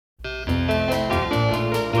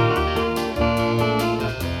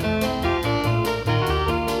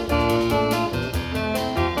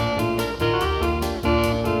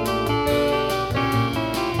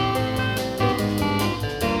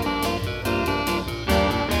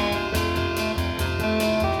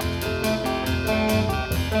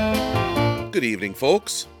Good evening,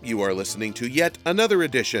 folks. You are listening to yet another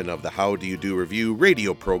edition of the How Do You Do Review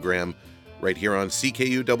radio program right here on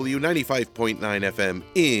CKUW 95.9 FM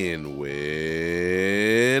in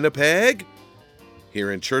Winnipeg,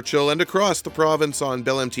 here in Churchill and across the province on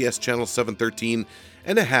Bell MTS Channel 713,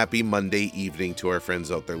 and a happy Monday evening to our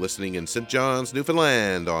friends out there listening in St. John's,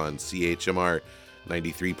 Newfoundland on CHMR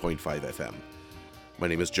 93.5 FM. My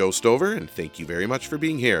name is Joe Stover, and thank you very much for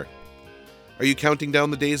being here. Are you counting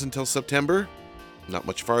down the days until September? Not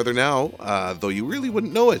much farther now, though you really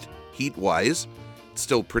wouldn't know it, heat-wise. It's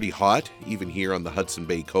still pretty hot, even here on the Hudson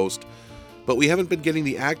Bay coast, but we haven't been getting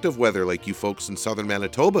the active weather like you folks in southern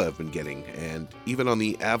Manitoba have been getting, and even on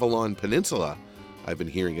the Avalon Peninsula, I've been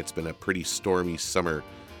hearing it's been a pretty stormy summer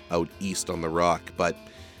out east on the Rock, but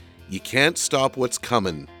you can't stop what's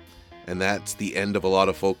coming, and that's the end of a lot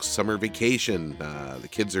of folks' summer vacation. The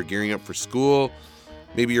kids are gearing up for school.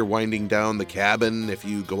 Maybe you're winding down the cabin if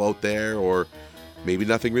you go out there, or maybe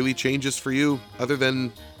nothing really changes for you other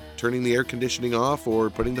than turning the air conditioning off or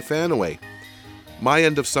putting the fan away. My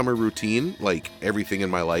end of summer routine, like everything in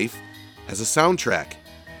my life, has a soundtrack,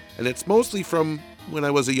 and it's mostly from when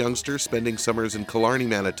I was a youngster spending summers in Killarney,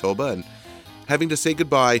 Manitoba, and having to say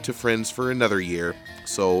goodbye to friends for another year.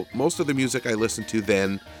 So most of the music I listened to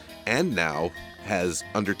then and now has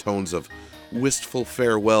undertones of wistful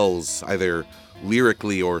farewells, either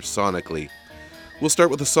lyrically or sonically. We'll start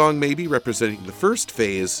with a song maybe representing the first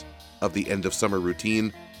phase of the end of summer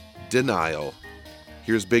routine, Denial.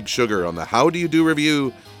 Here's Big Sugar on the How Do You Do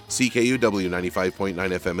Review, CKUW 95.9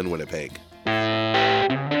 FM in Winnipeg.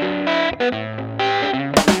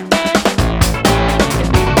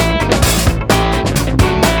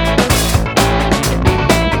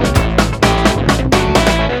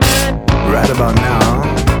 Right about now,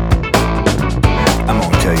 I'm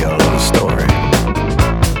gonna tell you a little story.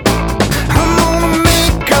 I'm gonna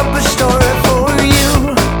make up a story for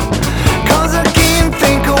you, 'cause I can't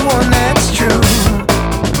think of one that's true.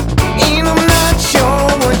 And I'm not sure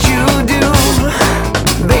what you do,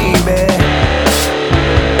 baby.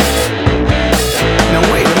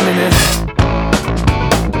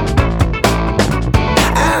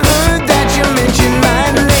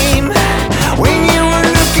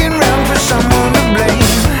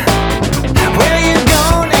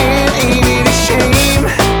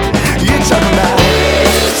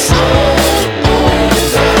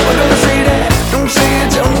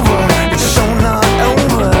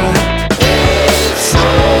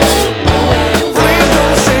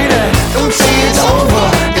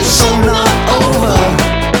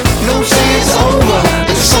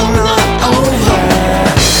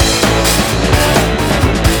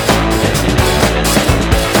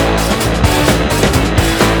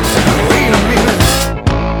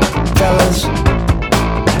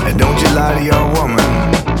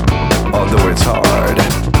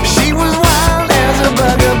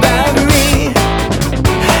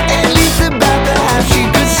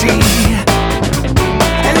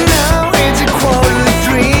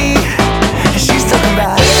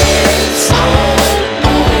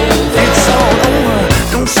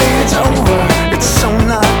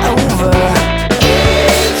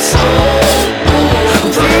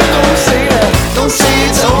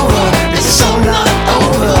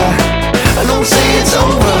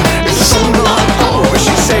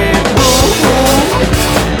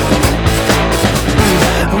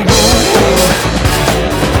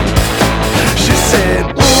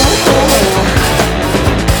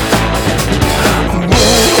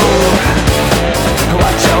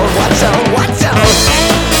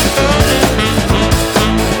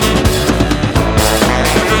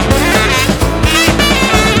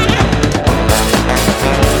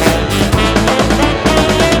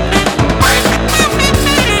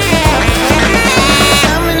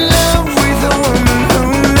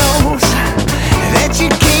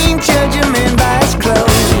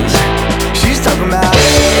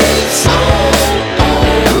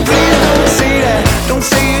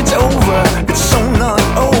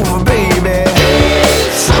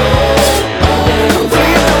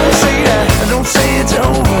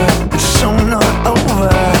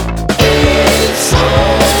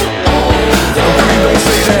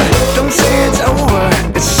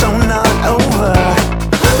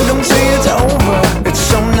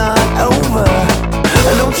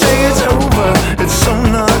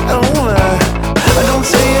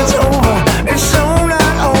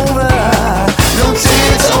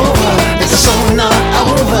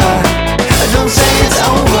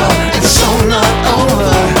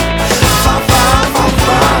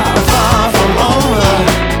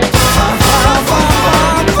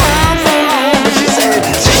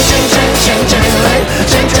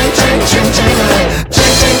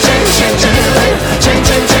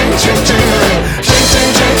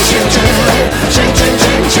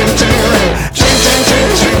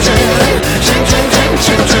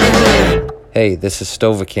 Hey, this is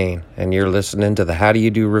Stovacane, and you're listening to the How Do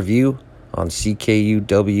You Do review on CKUW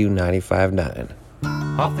 95.9.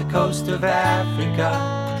 Off the coast of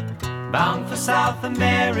Africa, bound for South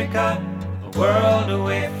America, a world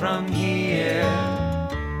away from here,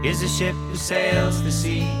 is a ship who sails the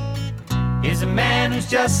sea, is a man who's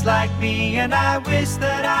just like me, and I wish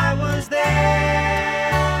that I was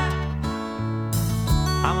there.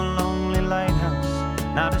 I'm a lonely lighthouse,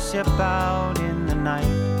 not a ship out in the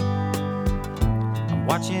night. I'm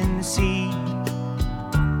watching the sea.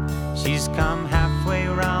 She's come halfway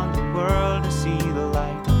around the world to see the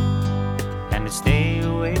light and to stay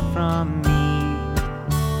away from me.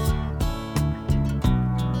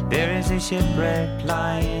 There is a shipwreck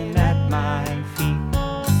lying at my feet,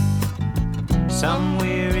 some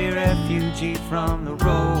weary refugee from the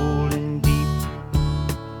rolling deep.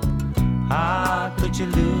 Ah, could you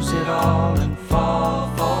lose it all and fall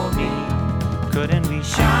for me? Couldn't we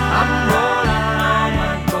shine? I'm rolling all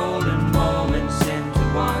my golden moments into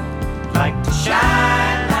one. Like to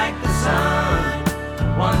shine like the sun,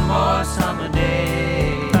 one more summer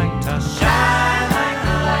day. Like to shine like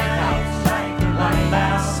a lighthouse, like one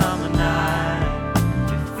last summer night.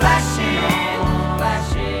 Flashing,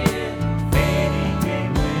 flashing, fading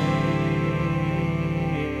away.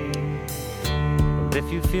 Well, if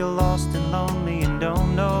you feel lost and lonely and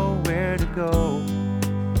don't know where to go,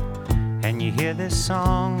 and you hear this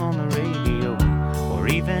song on the radio, or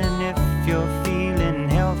even if you're feeling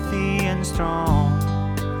healthy and strong,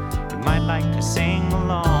 you might like to sing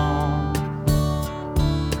along.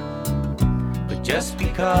 But just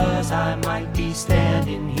because I might be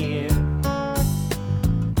standing here,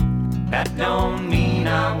 that don't mean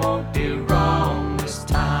I won't be wrong this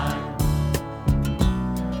time.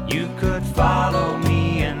 You could follow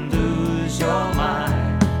me and lose your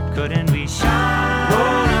mind. Couldn't we shine?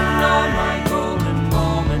 Rolling all my golden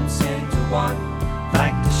moments into one.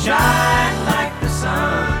 Like to shine like the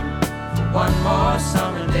sun for one more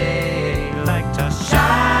summer day. Like to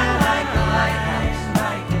shine like a lighthouse,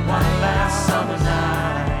 like one last summer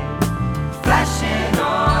night. Flashing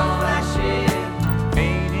on, flashing,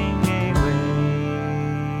 fading away.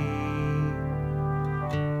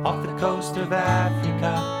 Off the coast of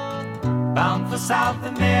Africa, bound for South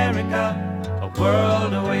America, a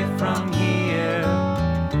world away from here,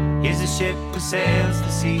 is a ship who sails the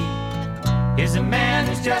sea, is a man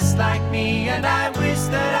who's just like me, and I wish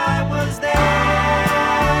that I was there. Yeah,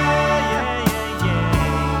 yeah,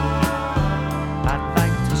 yeah. I'd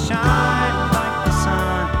like to shine like the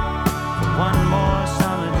sun for one more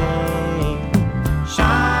summer day.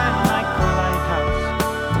 Shine like a lighthouse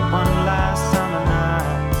for one last summer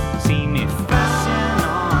night. See me flashing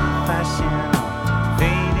on,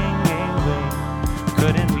 fading away.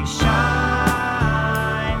 Couldn't we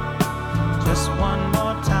shine just one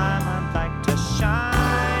more time? I'd like to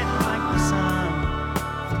shine like the sun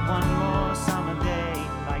for one more summer day.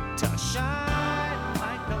 Like to shine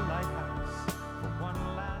like a lighthouse for one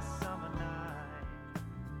last summer night.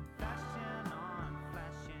 Flashing on,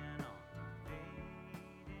 fading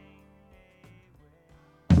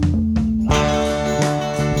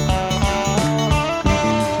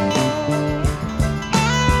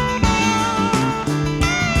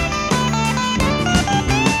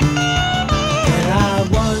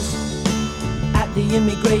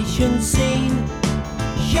immigration scene,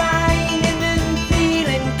 shining and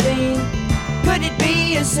feeling clean. Could it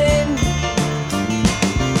be a sin?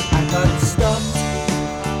 I got stopped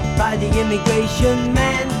by the immigration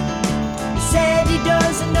man. He said he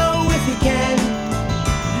doesn't know if he can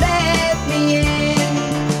let me in,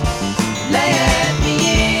 let me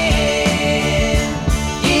in.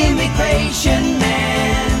 Immigration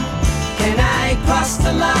man, can I cross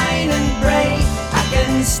the line and break? I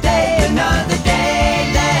can stay another day.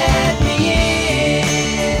 Let me in,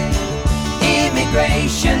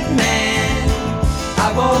 immigration man.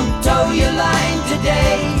 I won't tow your line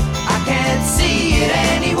today. I can't see it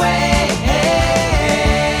anyway.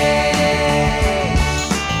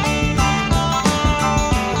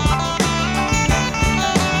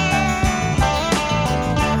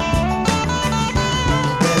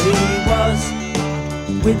 There he was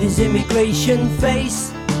with his immigration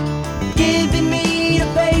face, giving me a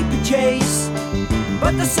paper chase.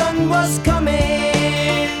 But the sun was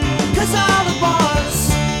coming, 'cause all it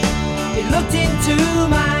was, it looked into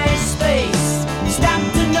my space,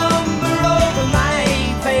 stamped a number over my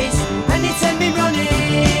face, and it sent me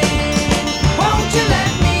running. Won't you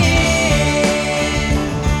let me in,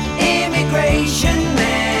 immigration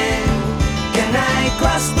man? Can I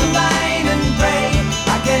cross the line and pray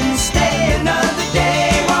I can stay another day?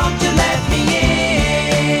 Won't you let me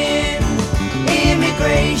in,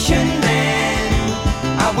 immigration man?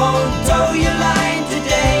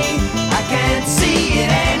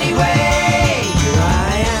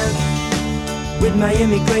 my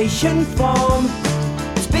immigration form.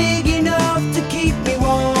 It's big enough to keep me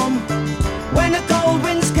warm when the cold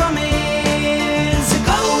wind's coming. So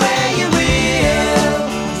go where you will,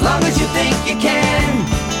 as long as you think you can.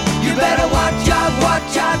 You better watch out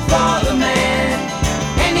for the man.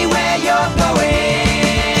 Anywhere you're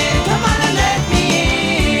going, come on and let me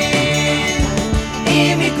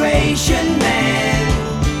in. Immigration man,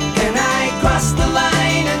 can I cross the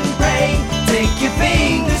line and pray? Take your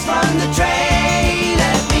fingers from the tray,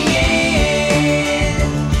 let me in.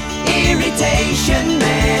 Irritation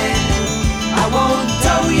man, I won't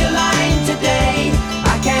toe your line today.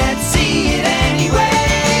 I can't see it anyway.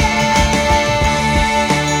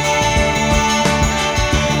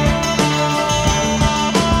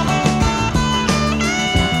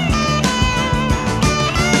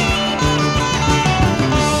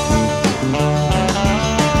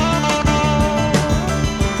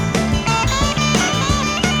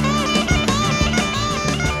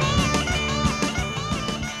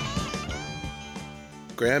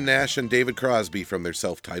 Graham Nash and David Crosby from their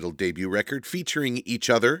self-titled debut record featuring Each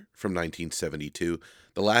Other from 1972.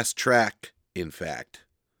 The last track, in fact,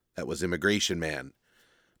 that was Immigration Man.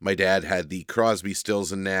 My dad had the Crosby,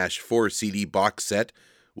 Stills and Nash 4-CD box set,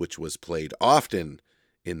 which was played often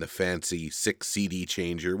in the fancy 6-CD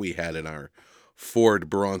changer we had in our Ford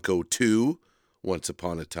Bronco 2 once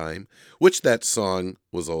upon a time, which that song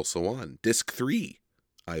was also on. Disc 3,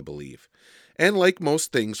 I believe. And like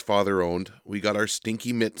most things Father owned, we got our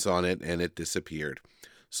stinky mitts on it and it disappeared.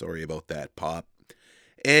 Sorry about that, Pop.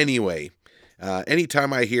 Anyway,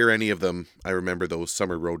 anytime I hear any of them, I remember those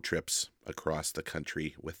summer road trips across the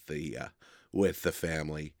country with the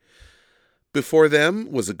family. Before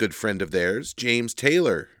them was a good friend of theirs, James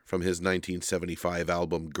Taylor, from his 1975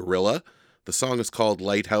 album Gorilla. The song is called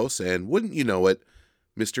Lighthouse, and wouldn't you know it,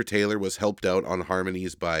 Mr. Taylor was helped out on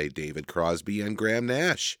harmonies by David Crosby and Graham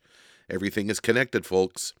Nash. Everything is connected,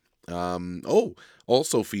 folks.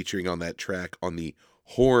 Also featuring on that track on the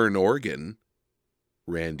horn organ,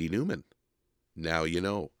 Randy Newman. Now you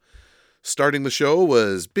know. Starting the show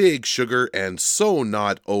was Big Sugar and So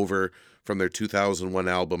Not Over from their 2001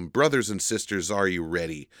 album Brothers and Sisters, Are You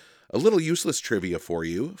Ready? A little useless trivia for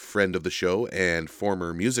you. Friend of the show and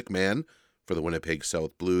former music man for the Winnipeg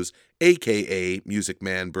South Blues, a.k.a. Music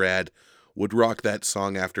Man Brad, would rock that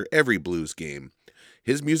song after every Blues game.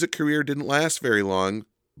 His music career didn't last very long,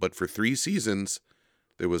 but for 3 seasons,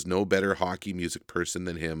 there was no better hockey music person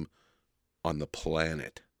than him on the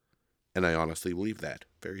planet. And I honestly believe that.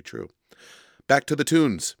 Very true. Back to the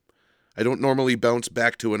tunes. I don't normally bounce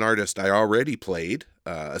back to an artist I already played,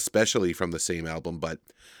 especially from the same album, but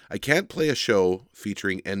I can't play a show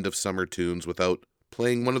featuring end of summer tunes without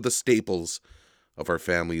playing one of the staples of our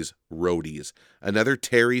family's roadies. Another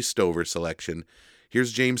Terry Stover selection.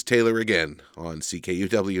 Here's James Taylor again on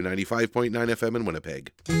CKUW 95.9 FM in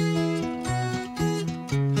Winnipeg.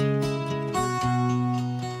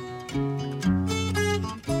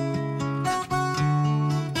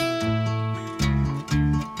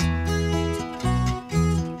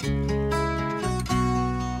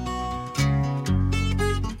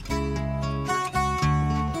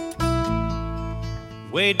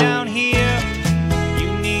 Way down here,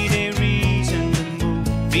 you need a reason to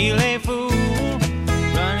move. Feel a fool,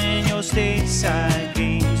 running your stateside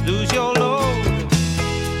games. Lose your load,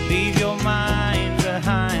 leave your mind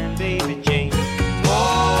behind, baby Jane.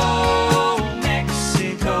 Oh,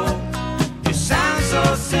 Mexico, you sound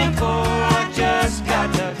so simple, I just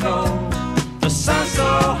got to go. The sun's so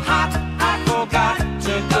hot, I forgot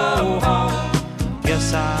to go home.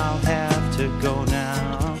 Guess I'll have to go now.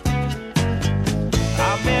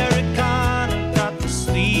 Americana got the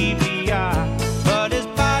sleepy eye, but his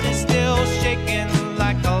body's still shaking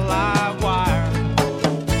like a live wire.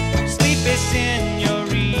 Sleepy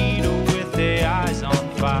senorita with their eyes on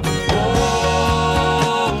fire.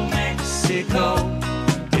 Oh, Mexico,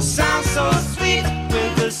 you sound so sweet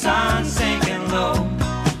with the sun sinking low.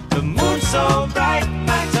 The moon's so bright,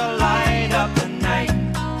 like to light up the night,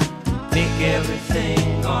 make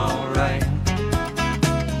everything alright.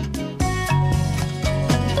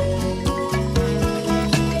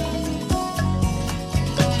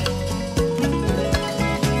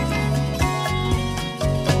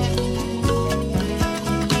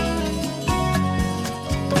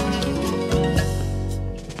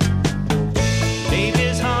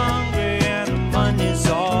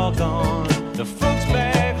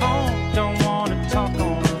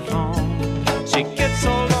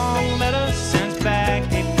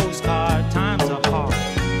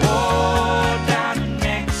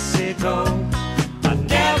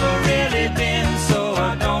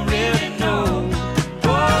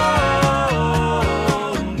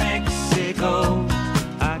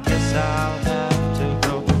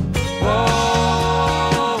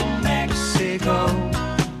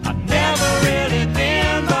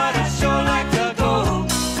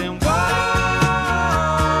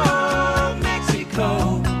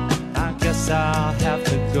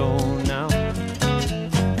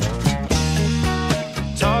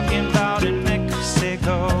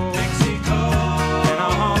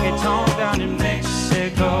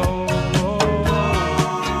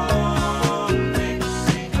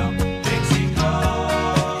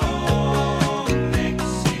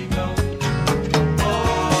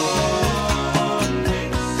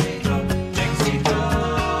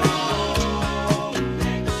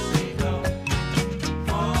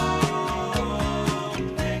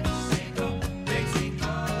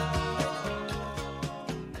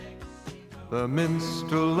 The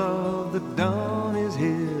minstrel of the dawn is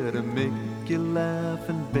here to make you laugh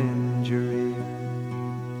and bend your ear.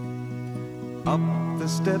 Up the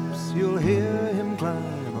steps you'll hear him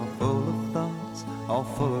climb, all full of thoughts, all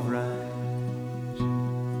full of rhymes.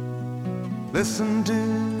 Listen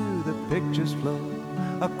to the pictures flow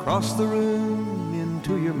across the room,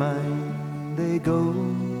 into your mind they go.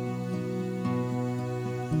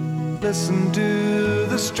 Listen to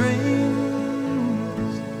the strings,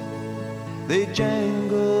 they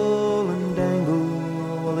jangle and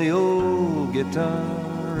dangle while the old guitar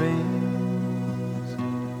rings.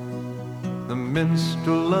 The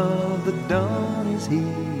minstrel of the dawn is he,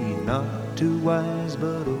 not too wise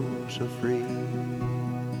but oh so free.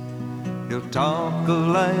 He'll talk of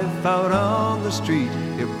life out on the street,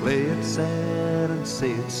 he'll play it sad and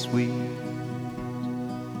say it sweet.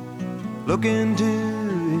 Look into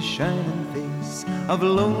his shining face, of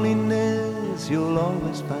loneliness you'll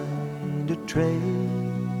always find a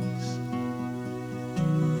trace.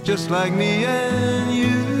 Just like me and you,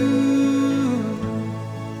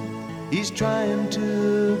 he's trying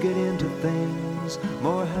to get into things,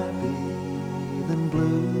 more happy than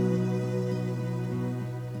blue.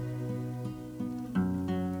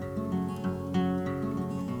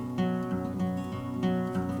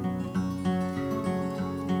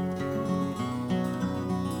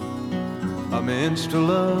 A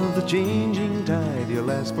minstrel of the changing tide,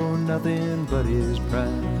 he'll ask for nothing but his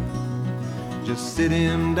pride. Just sit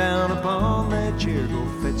him down upon that chair, go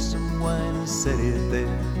fetch some wine and set it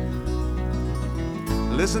there.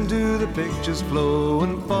 Listen to the pictures flow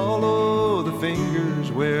and follow the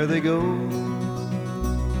fingers where they go.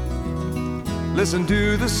 Listen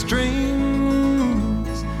to the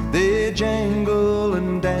strings, they jangle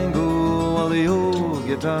and dangle while the old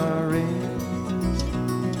guitar rings.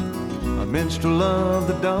 A minstrel of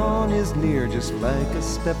the dawn is near, just like a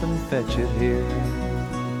step and fetch it here.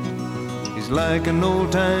 He's like an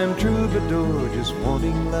old-time troubadour, just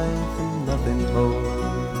wanting life and nothing more.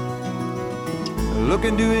 Look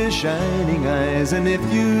into his shining eyes, and if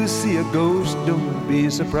you see a ghost, don't be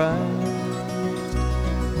surprised.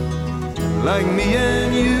 Like me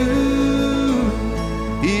and you,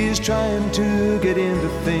 he's trying to get into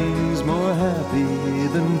things, more happy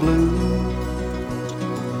than blue.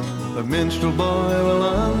 The minstrel boy will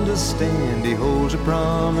understand, he holds a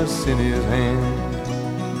promise in his hand.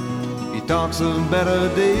 He talks of better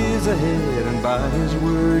days ahead, and by his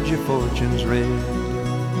words your fortune's read.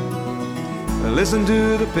 Listen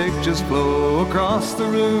to the pictures flow across the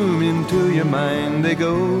room, into your mind they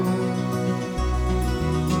go.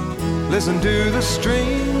 Listen to the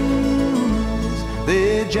strings,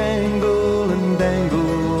 they jangle and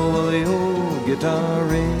dangle while the old guitar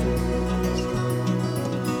rings.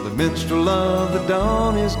 The minstrel of the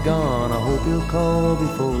dawn is gone, I hope he'll call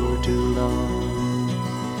before too long.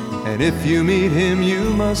 And if you meet him,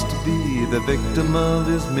 you must be the victim of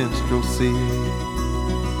his minstrelsy.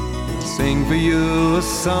 Sing for you a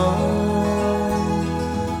song,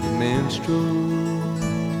 minstrel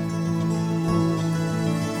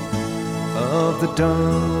of the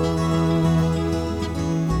dawn.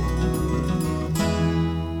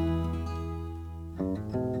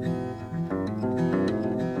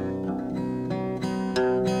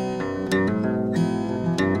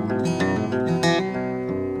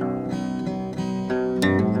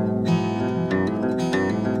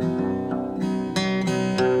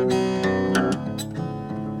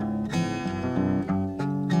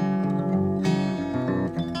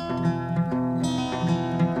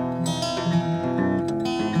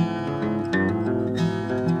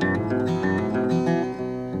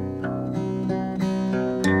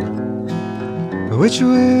 Which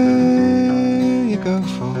way you go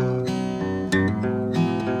for?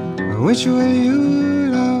 Which way you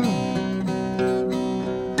love?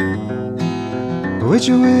 Which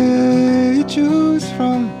way you choose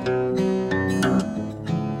from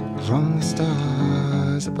the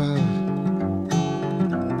stars above?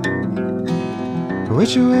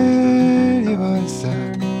 Which way you answer?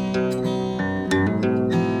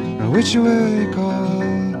 Which way you call?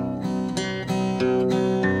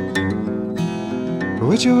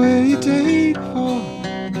 Which way you take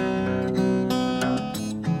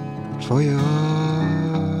for your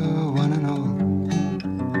one and all?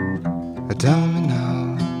 Tell me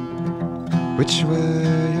now, which way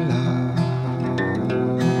you love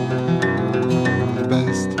the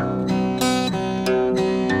best?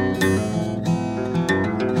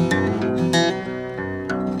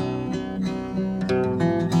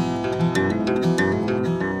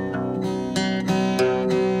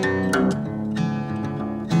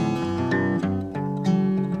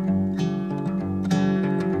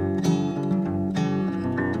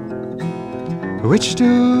 Which do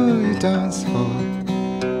you dance for?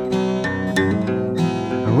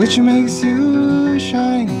 Which makes you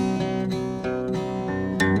shine?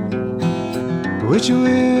 Which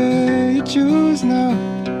will you choose now?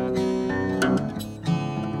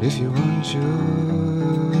 If you won't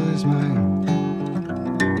choose mine,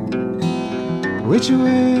 which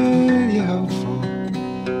will you hope for?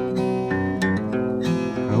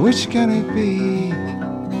 Which can it be?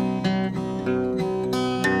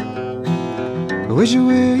 Which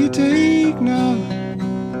will you take now?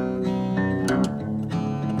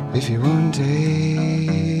 If you won't take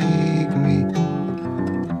me,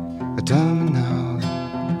 tell me now,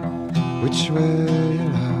 which will you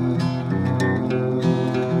love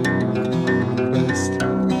best?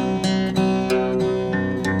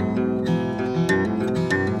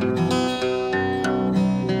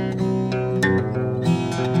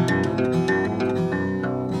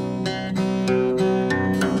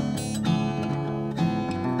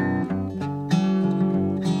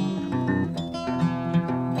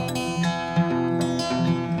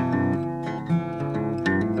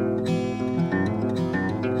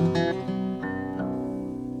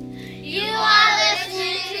 You are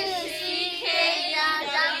listening to CKUW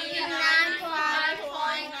 95.9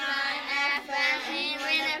 FM in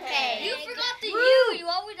Winnipeg. You forgot the U. You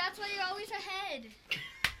always. That's why you're always ahead.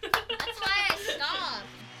 That's why I stopped.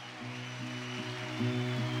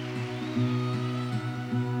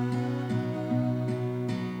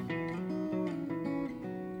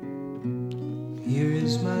 Here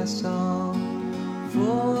is my song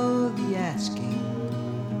for the asking.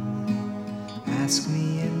 Ask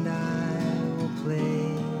me and I will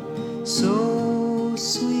play so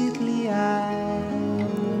sweetly I'll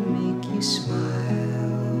make you smile.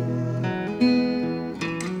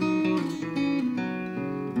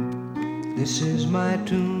 This is my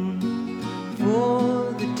tune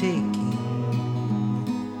for the taking.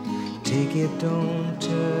 Take it, don't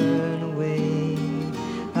turn away.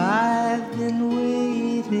 I've been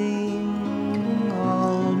waiting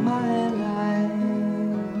all my life,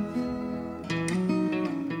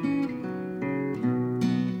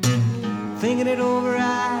 thinking it over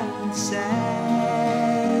I'd sad,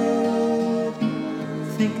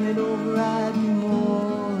 thinking it over I'd be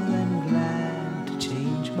more than glad to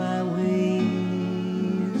change my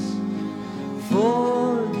ways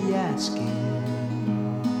for the asking.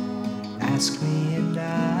 Ask me and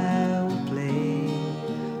I will play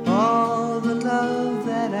all the love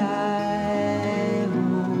that I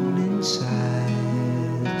hold inside.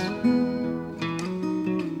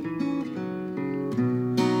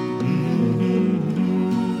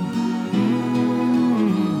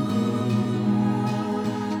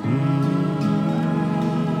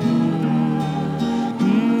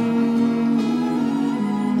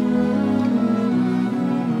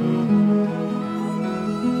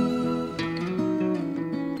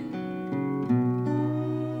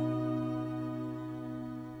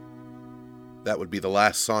 That would be the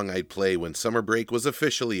last song I'd play when summer break was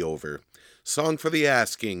officially over. Song for the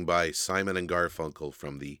Asking by Simon and Garfunkel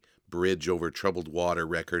from the Bridge Over Troubled Water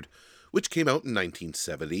record, which came out in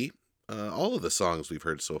 1970. All of the songs we've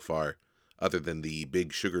heard so far, other than the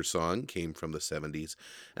Big Sugar song, came from the 70s,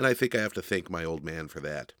 and I think I have to thank my old man for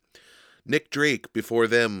that. Nick Drake before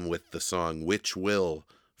them with the song Which Will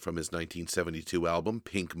from his 1972 album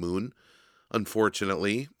Pink Moon.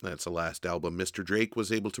 Unfortunately, that's the last album Mr. Drake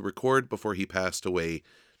was able to record before he passed away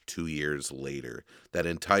 2 years later. That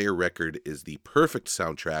entire record is the perfect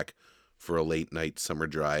soundtrack for a late night summer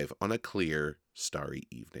drive on a clear, starry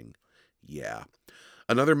evening. Yeah.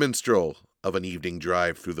 Another minstrel of an evening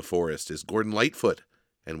drive through the forest is Gordon Lightfoot,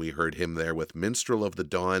 and we heard him there with Minstrel of the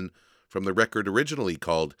Dawn from the record originally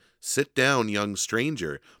called Sit Down, Young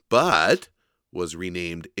Stranger, but was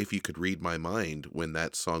renamed If You Could Read My Mind when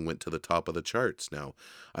that song went to the top of the charts. Now,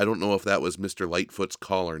 I don't know if that was Mr. Lightfoot's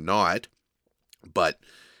call or not, but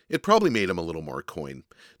it probably made him a little more coin.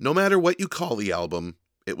 No matter what you call the album,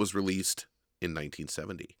 it was released in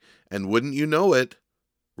 1970. And wouldn't you know it,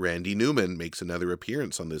 Randy Newman makes another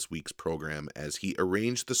appearance on this week's program as he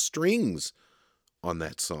arranged the strings on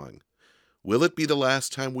that song. Will it be the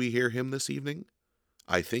last time we hear him this evening?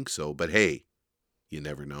 I think so, but hey, you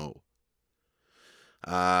never know.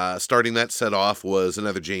 Starting that set off was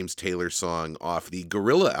another James Taylor song off the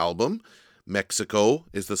Gorilla album. Mexico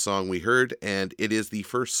is the song we heard, and it is the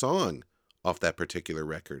first song off that particular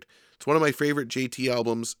record. It's one of my favorite JT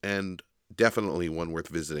albums, and definitely one worth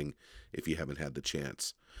visiting if you haven't had the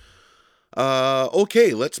chance.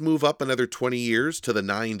 Okay, let's move up another 20 years to the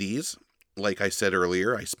 90s. Like I said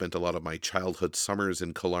earlier, I spent a lot of my childhood summers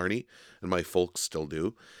in Killarney, and my folks still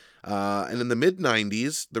do. And in the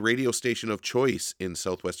mid-90s, the radio station of choice in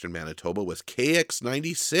southwestern Manitoba was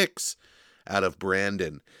KX96 out of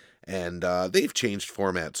Brandon. And they've changed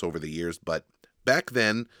formats over the years, but back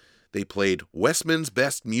then they played Westman's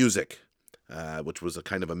Best Music, which was a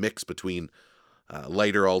kind of a mix between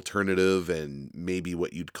lighter alternative and maybe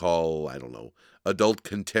what you'd call, I don't know, adult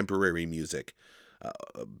contemporary music.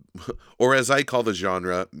 Or as I call the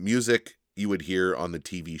genre, music you would hear on the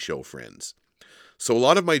TV show Friends. So a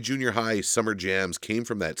lot of my junior high summer jams came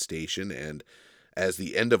from that station, and as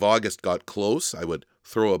the end of August got close, I would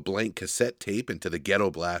throw a blank cassette tape into the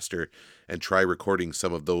Ghetto Blaster and try recording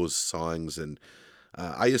some of those songs. And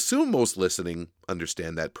I assume most listening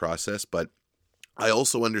understand that process, but I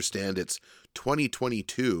also understand it's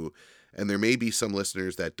 2022, and there may be some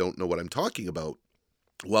listeners that don't know what I'm talking about.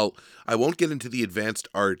 Well, I won't get into the advanced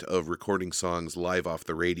art of recording songs live off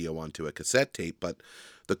the radio onto a cassette tape, but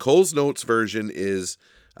the Coles Notes version is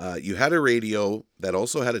you had a radio that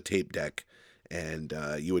also had a tape deck, and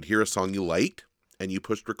you would hear a song you liked, and you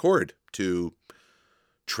pushed record to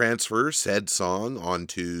transfer said song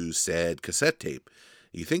onto said cassette tape.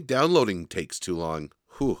 You think downloading takes too long?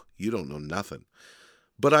 Whew, you don't know nothing.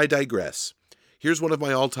 But I digress. Here's one of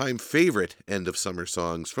my all-time favorite end-of-summer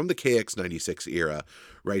songs from the KX96 era,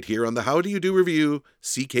 right here on the How Do You Do Review,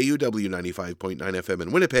 CKUW 95.9 FM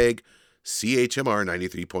in Winnipeg, CHMR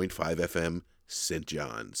 93.5 FM, St.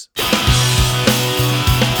 John's.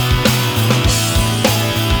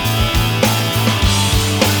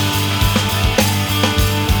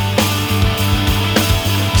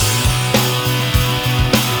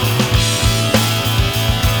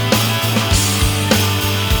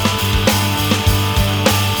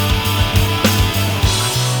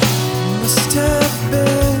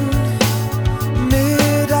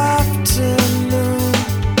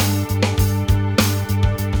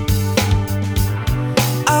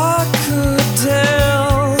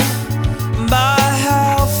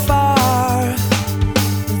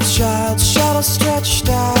 Stretched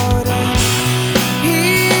out, and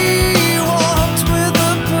he walked with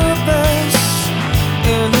a purpose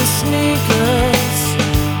in his sneakers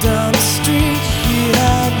down the street. He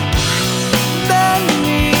had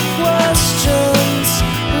many questions,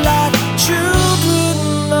 like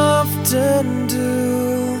children often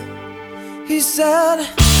do. He said,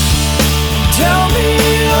 "Tell me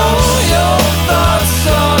all your thoughts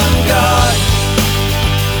on God.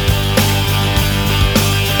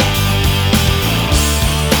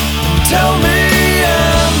 Tell me,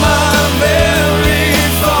 am I very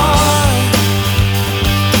far?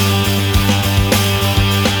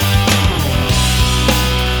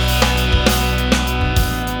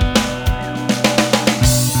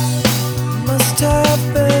 Must have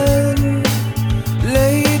been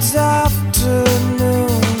late afternoon.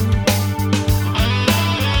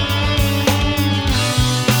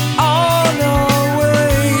 On our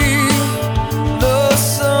way, the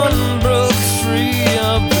sun broke free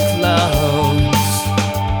of the clouds.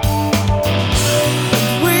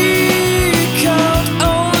 We count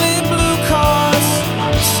only blue cars,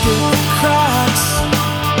 skip cracks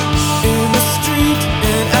in the street,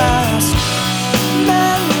 and ask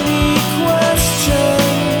many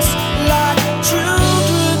questions, like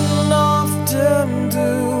children often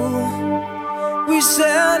do. We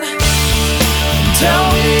said, "Tell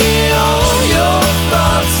me all your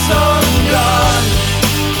thoughts on God,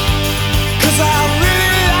 'cause I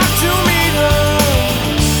really like to meet her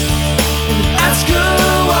and ask her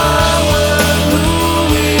why we're who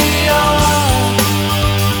we are."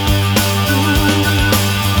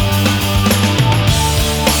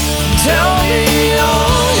 Tell me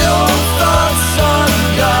all your thoughts on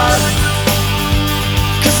God,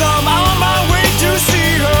 'cause I'm on my way to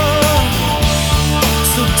see her.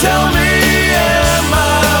 So tell me, am I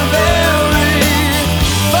very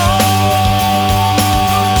far?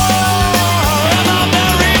 Am I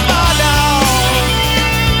very far now?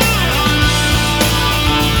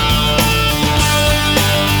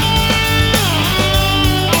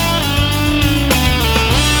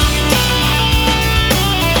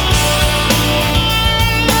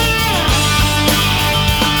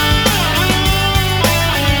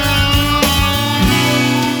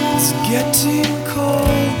 It's getting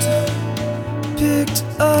cold, picked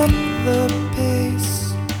up the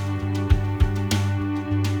pace.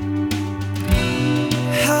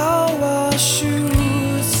 How our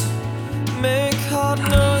shoes make hot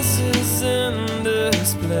noises in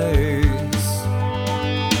this place.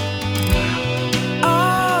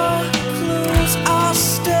 Our clothes are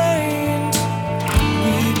stained.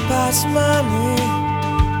 We pass many,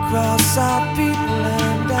 cross our people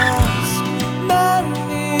and ask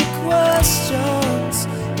many questions,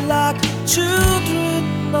 like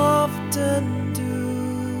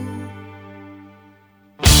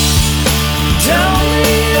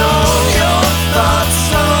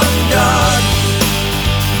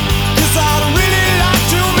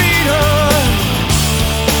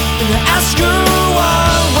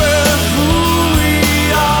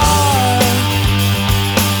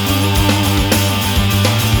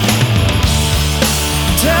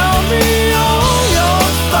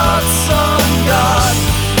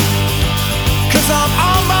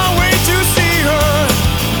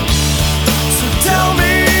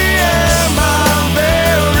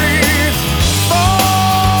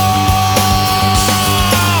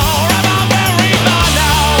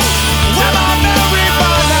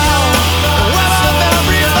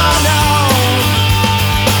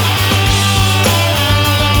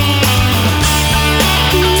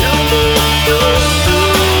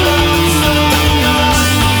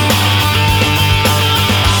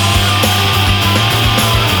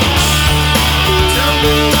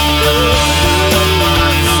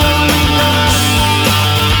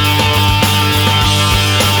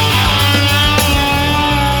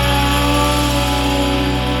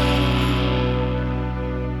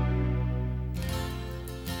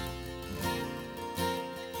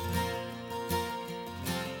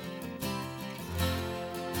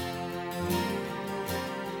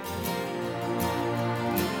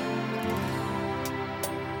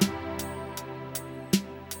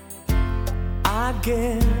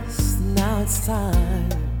guess now it's time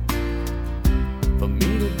for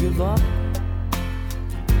me to give up.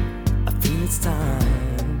 I feel it's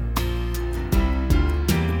time.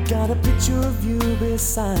 Got a picture of you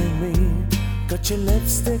beside me. Got your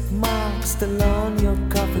lipstick mark still on your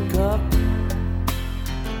coffee cup.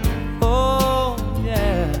 Oh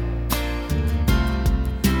yeah.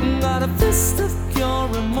 Got a fist of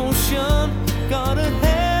pure emotion. Got a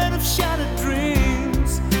head of shattered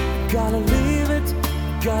dreams. Gotta leave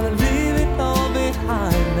it all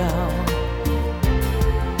behind now.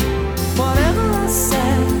 Whatever I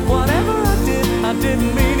said, whatever I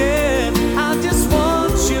didn't mean it. I just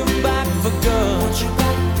want you back for good. Want you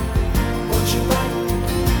back, want you back,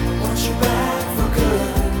 want you back for good.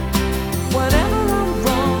 Whenever I'm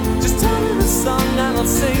wrong, just tell me the song and I'll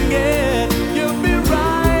sing it. You'll be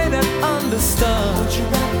right and understood. Want you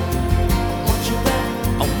back, want you back,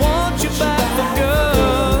 I want you back for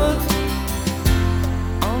good.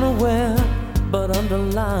 Unaware but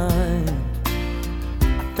underlined,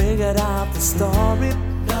 I figured out the story.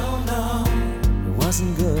 No, it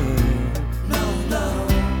wasn't good. No,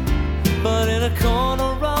 but in a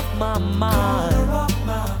corner of my mind,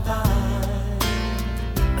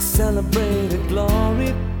 I celebrated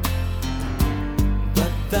glory.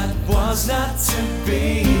 But that was not to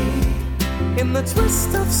be. In the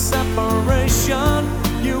twist of separation,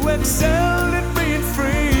 you excelled at being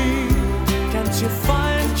free. Can't you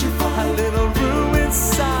find a little room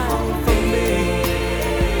inside for me?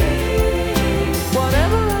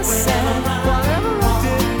 Whatever I said, whatever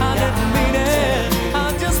I didn't mean it. I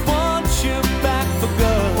just want you back for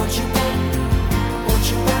good. Want you back, want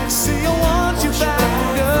you back. See, I want you back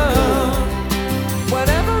for good.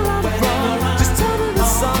 Whenever I'm wrong, just tell me the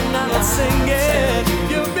song and I'll sing it.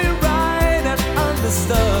 You'll be right and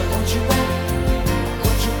understood. Want you back,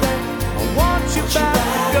 want you back. I want you back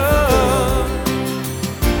for good.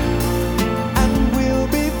 And we'll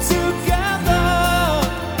be together.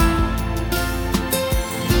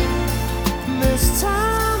 This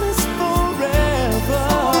time is forever.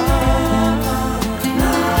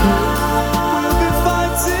 We'll be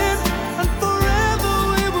fighting and forever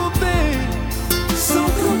we will be. So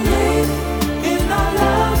complete in our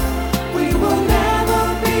love, we will never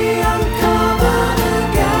be uncovered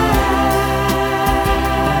again.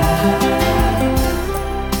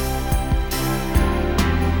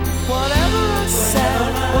 Whatever I said,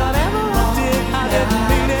 whatever I didn't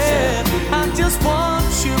mean it. I just want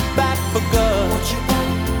you back for good. Want you back,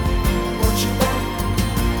 want you back,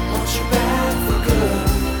 want you back for good.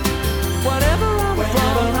 Whatever I'm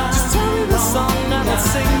wrong, just tell me the song and I'll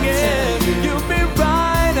sing it. You'll be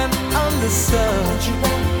right and understood. Want you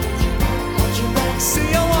back, want you back.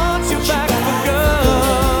 See, I want you back for good.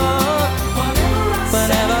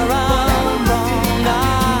 Whenever I'm wrong,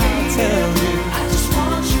 I'll tell you. I just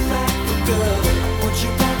want you back for good. Want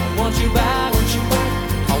you back, want you back, want you back.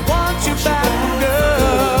 I want you back for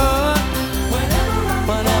good. Whenever I'm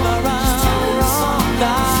wrong,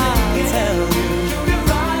 I'll tell you.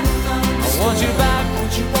 I want you back,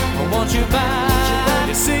 I want you back.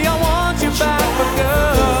 You see, I want you back for good.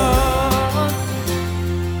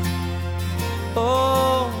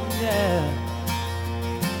 Oh yeah.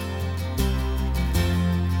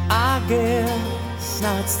 I guess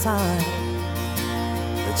now it's time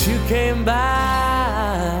that you came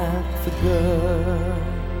back for good.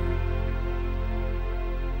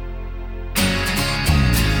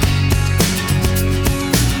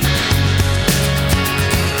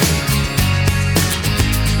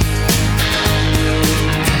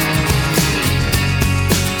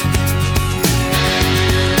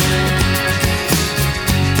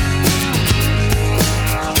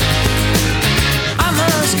 I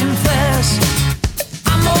must confess,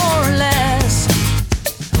 I'm more or less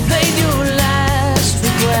paid your last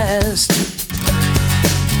request.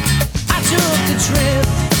 I took the trip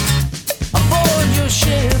aboard your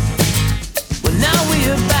ship. Well, now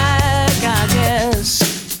we're back, I guess.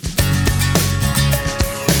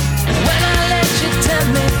 When I let you tempt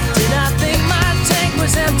me, did I think my tank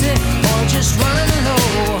was empty or just running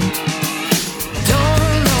low?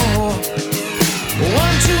 Don't know.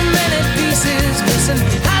 One too many pieces missing.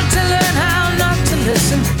 Had to learn how not to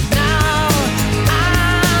listen. Now I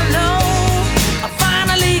know I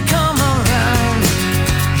finally come around,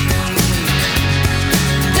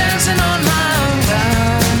 dancing on my own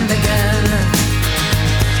ground again.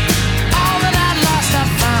 All that I'd lost I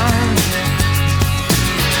found,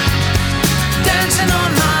 dancing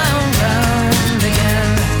on my own ground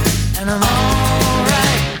again. And I'm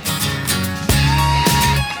alright.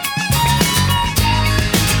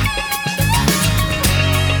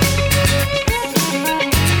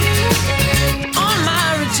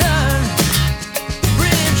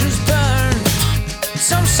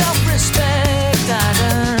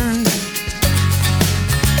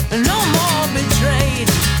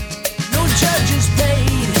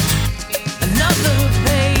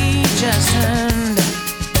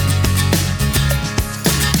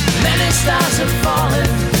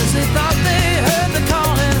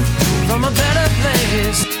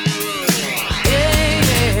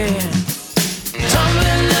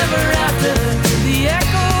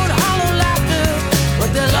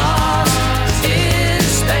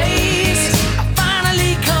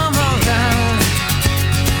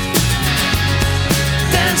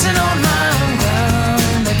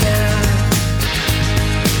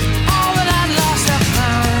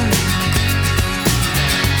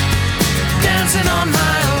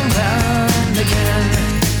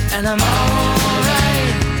 and I'm alright.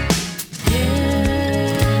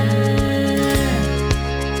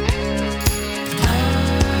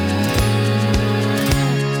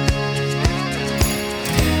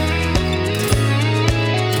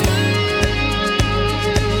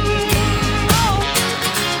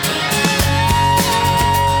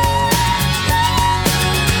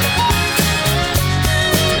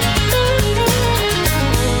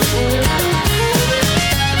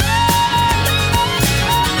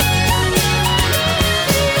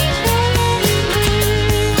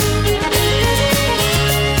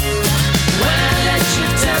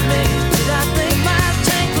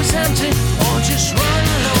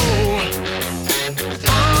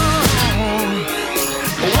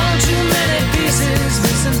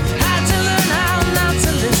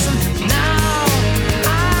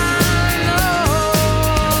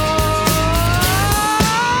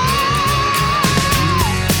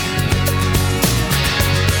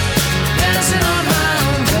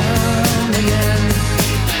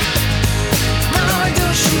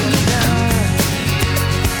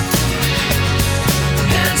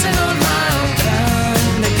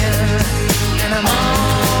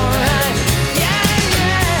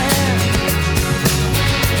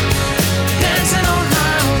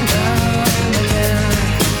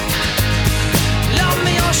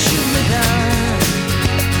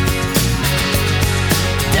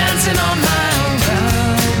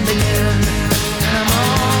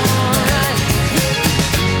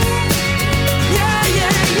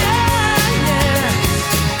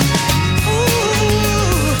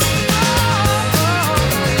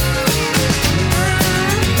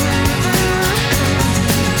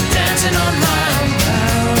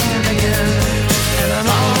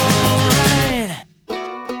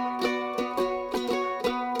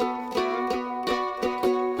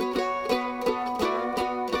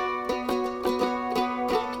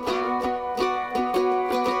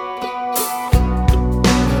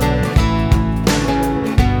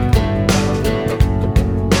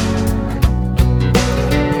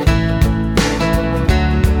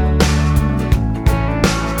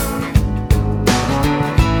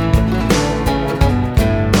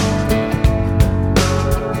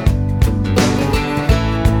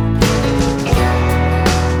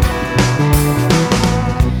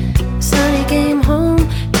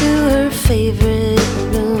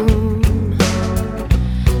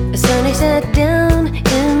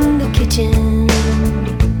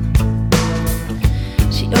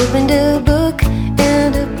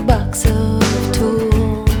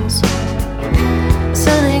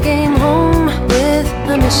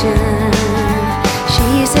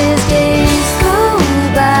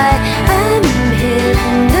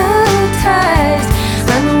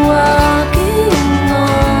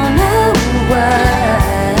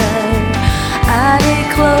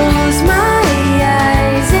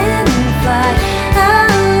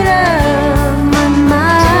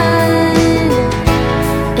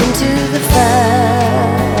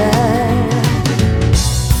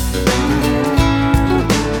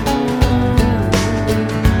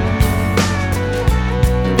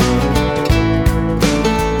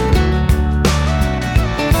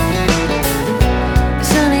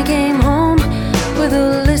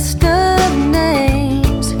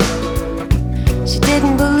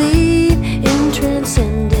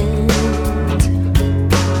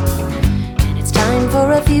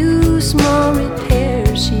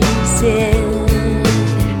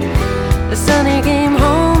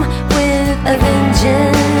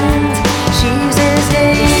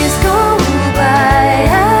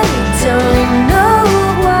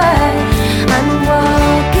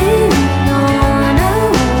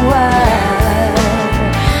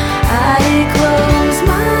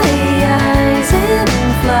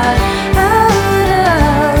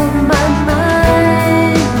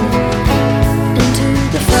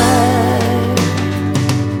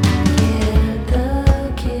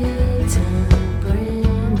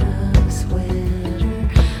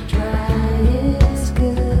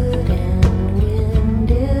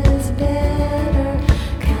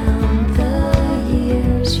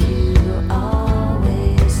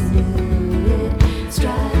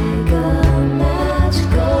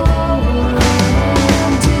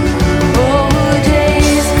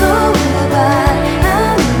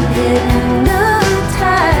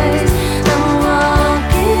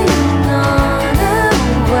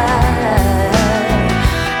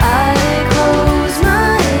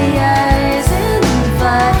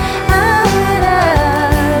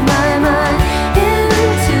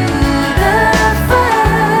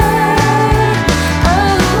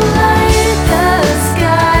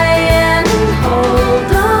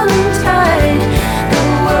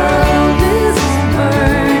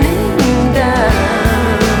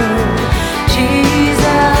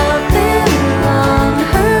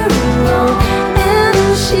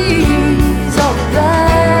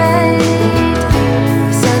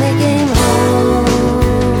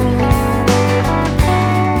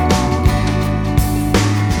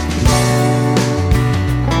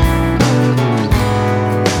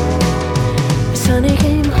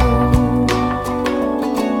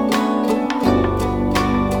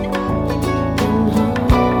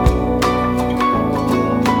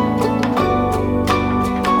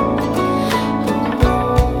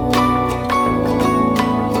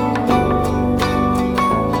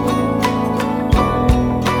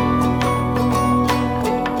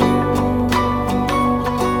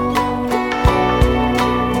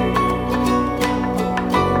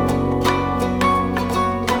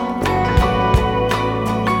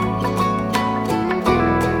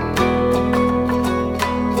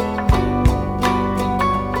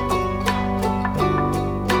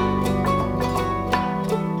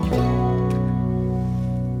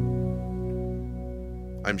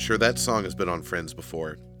 sure that song has been on Friends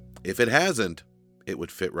before. If it hasn't, it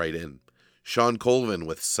would fit right in. Shawn Colvin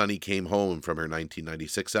with Sunny Came Home from her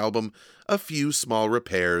 1996 album, A Few Small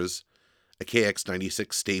Repairs, a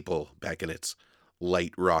KX96 staple back in its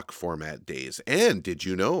light rock format days. And did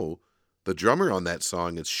you know the drummer on that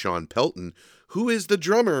song is Sean Pelton, who is the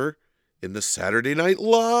drummer in the Saturday Night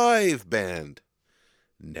Live band?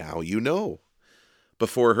 Now you know.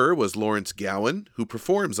 Before her was Lawrence Gowan, who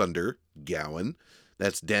performs under Gowan.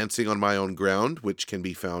 That's Dancing on My Own Ground, which can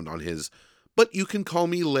be found on his But You Can Call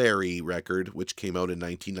Me Larry record, which came out in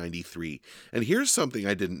 1993. And here's something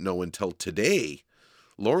I didn't know until today.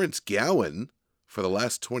 Lawrence Gowan, for the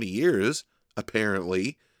last 20 years,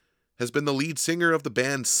 apparently, has been the lead singer of the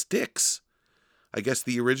band Styx. I guess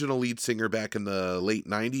the original lead singer back in the late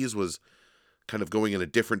 90s was kind of going in a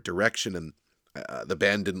different direction, and the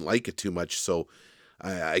band didn't like it too much. So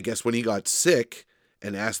I guess when he got sick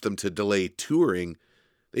and asked them to delay touring,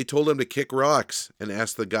 they told him to kick rocks and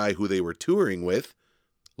ask the guy who they were touring with,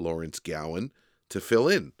 Lawrence Gowan, to fill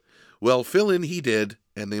in. Well, fill in he did,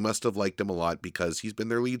 and they must have liked him a lot because he's been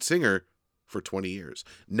their lead singer for 20 years.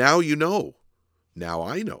 Now you know. Now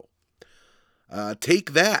I know.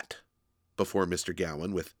 Take That before Mr.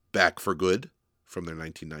 Gowan with Back for Good from their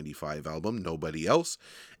 1995 album, Nobody Else.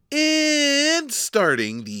 And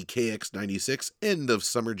starting the KX96 End of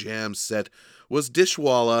Summer Jam set was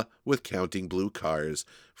Dishwalla with Counting Blue Cars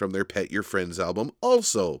from their Pet Your Friends album,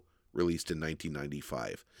 also released in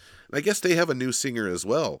 1995. And I guess they have a new singer as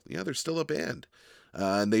well. Yeah, they're still a band.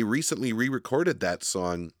 And they recently re-recorded that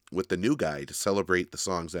song with the new guy to celebrate the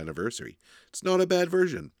song's anniversary. It's not a bad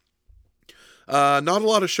version. Not a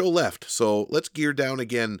lot of show left, so let's gear down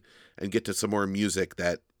again and get to some more music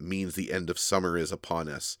that means the end of summer is upon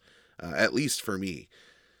us, at least for me.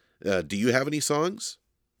 Do you have any songs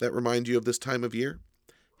that remind you of this time of year?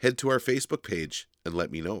 Head to our Facebook page and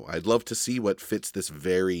let me know. I'd love to see what fits this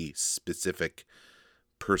very specific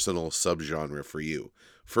personal subgenre for you.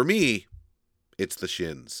 For me, it's the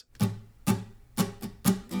Shins.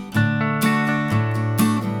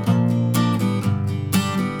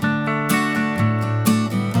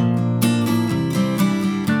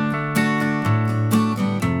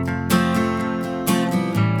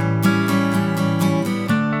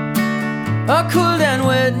 A cold and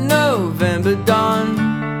wet November dawn,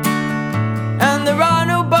 and there are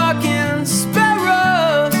no barking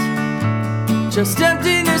sparrows, just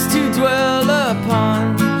emptiness to dwell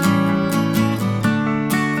upon.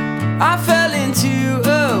 I fell into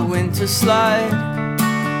a winter slide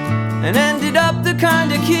and ended up the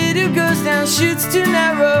kind of kid who goes down chutes too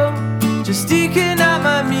narrow, just eking out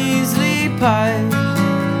my measly pie.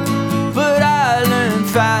 But I learned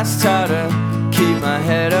fast how to keep my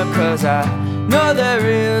head up, 'cause I know there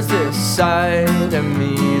is this side of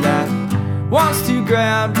me that wants to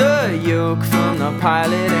grab the yoke from the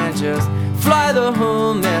pilot and just fly the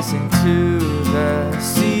whole mess into the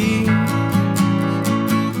sea.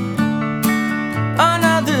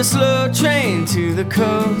 Another slow train to the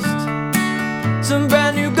coast, some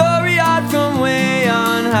brand new gory yacht from way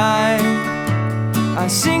on high. I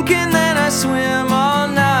sink and then I swim all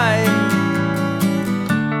night.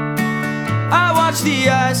 I watch the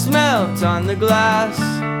ice melt on the glass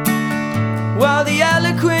while the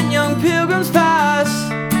eloquent young pilgrims pass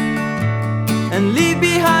and leave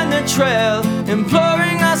behind the trail,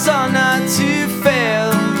 imploring us all not to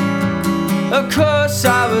fail. Of course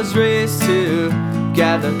I was raised to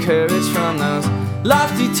gather courage from those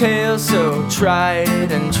lofty tales so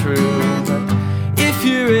tried and true. But if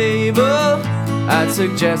you're able, I'd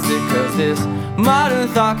suggest it, 'cause this modern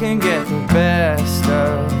thought can get the best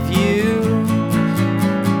of you.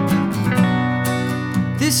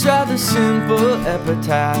 This rather simple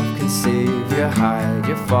epitaph can save your hide,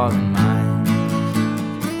 your fallen mind.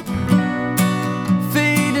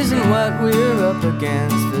 Fate isn't what we're up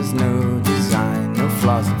against. There's no design, no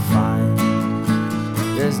flaws to find.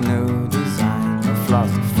 There's no design, no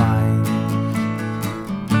flaws to find.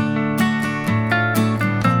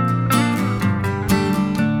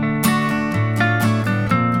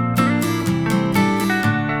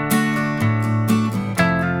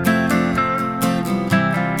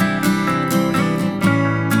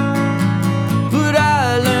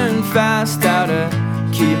 Fast how to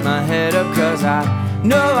keep my head up, 'cause I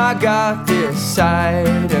know I got this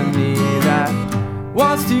side of me that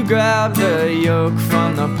wants to grab the yoke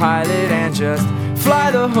from the pilot and just fly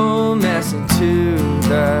the whole mess into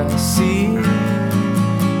the sea.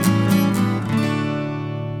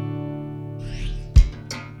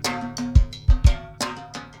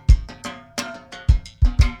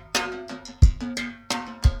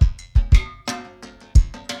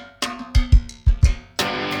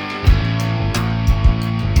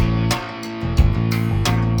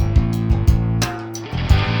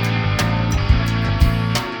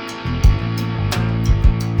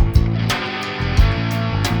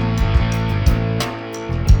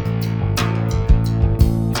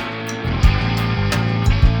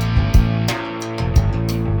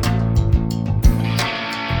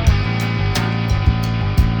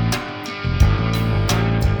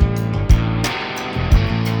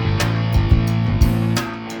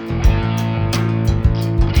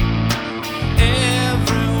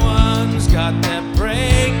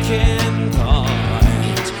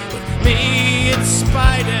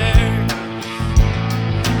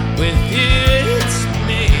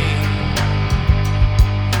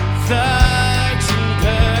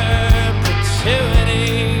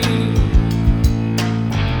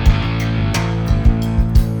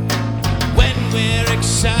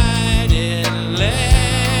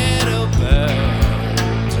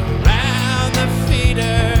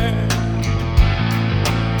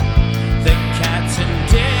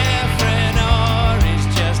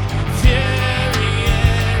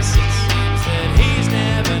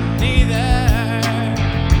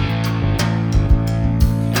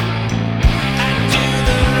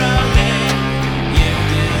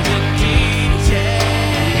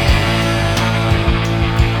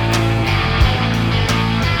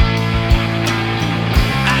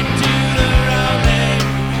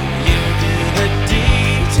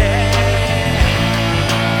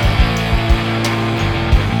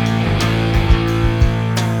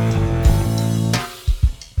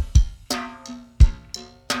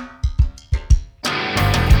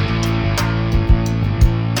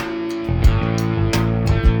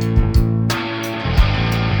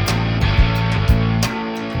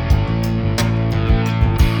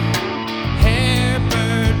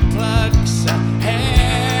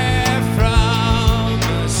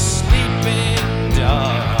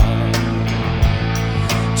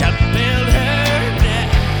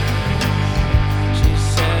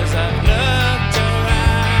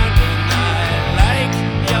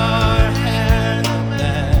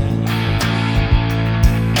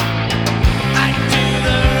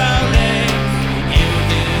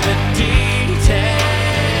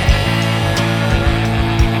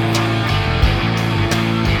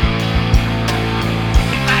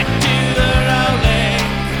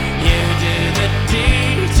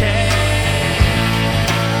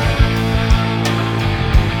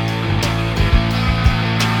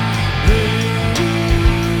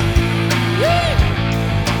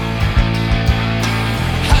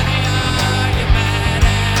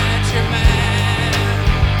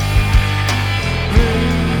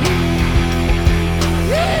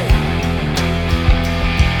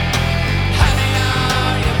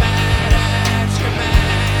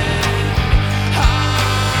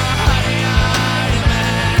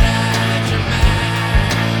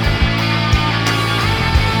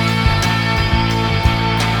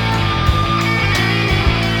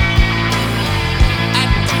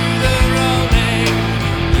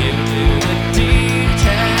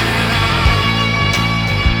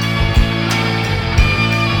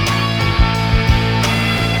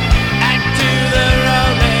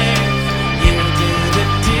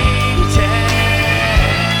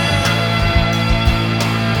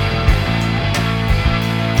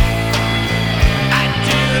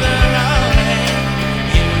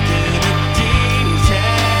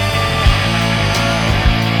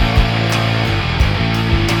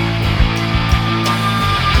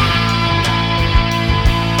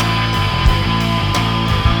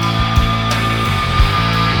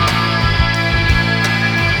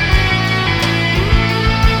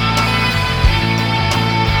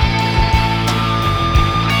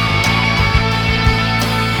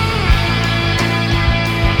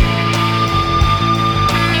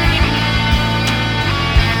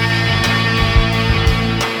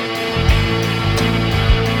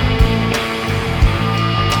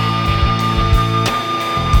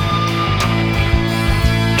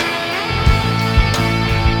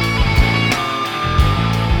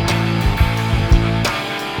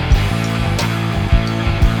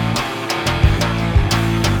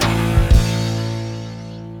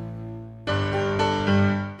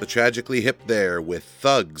 Tragically Hip there with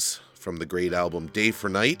Thugs from the great album Day for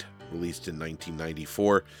Night, released in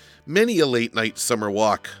 1994. Many a late night summer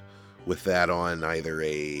walk with that on either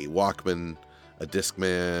a Walkman, a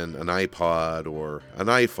Discman, an iPod, or an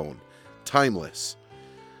iPhone. Timeless.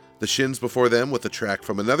 The Shins before them with a track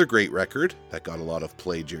from another great record that got a lot of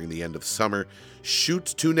play during the end of summer.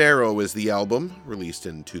 Shoot Too Narrow is the album, released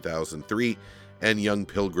in 2003, and Young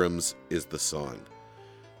Pilgrims is the song.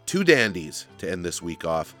 Two dandies to end this week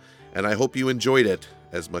off, and I hope you enjoyed it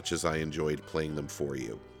as much as I enjoyed playing them for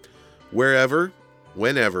you. Wherever,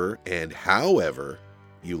 whenever, and however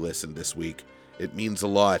you listen this week, it means a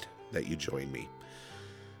lot that you join me.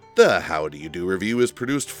 The How Do You Do review is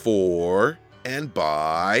produced for and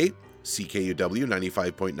by CKUW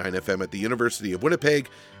 95.9 FM at the University of Winnipeg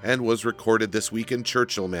and was recorded this week in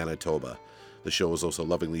Churchill, Manitoba. The show is also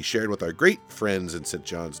lovingly shared with our great friends in St.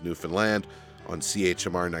 John's, Newfoundland on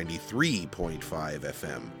CHMR 93.5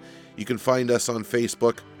 FM. You can find us on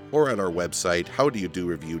Facebook or at our website,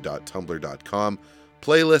 howdoyoudoreview.tumblr.com.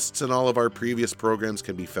 Playlists and all of our previous programs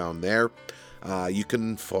can be found there. You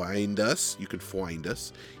can find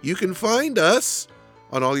us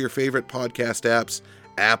on all your favorite podcast apps,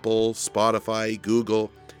 Apple, Spotify,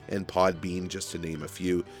 Google, and Podbean, just to name a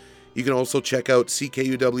few. You can also check out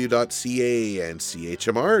ckuw.ca and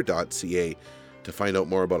chmr.ca to find out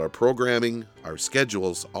more about our programming, our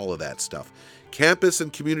schedules, all of that stuff. Campus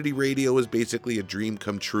and community radio is basically a dream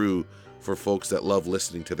come true for folks that love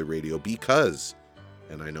listening to the radio because,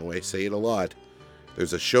 and I know I say it a lot,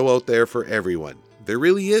 there's a show out there for everyone. There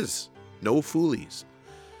really is. No foolies.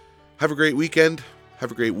 Have a great weekend.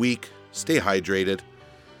 Have a great week. Stay hydrated.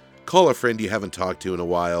 Call a friend you haven't talked to in a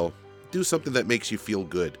while. Do something that makes you feel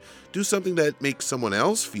good. Do something that makes someone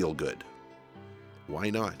else feel good. Why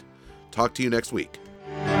not? Talk to you next week.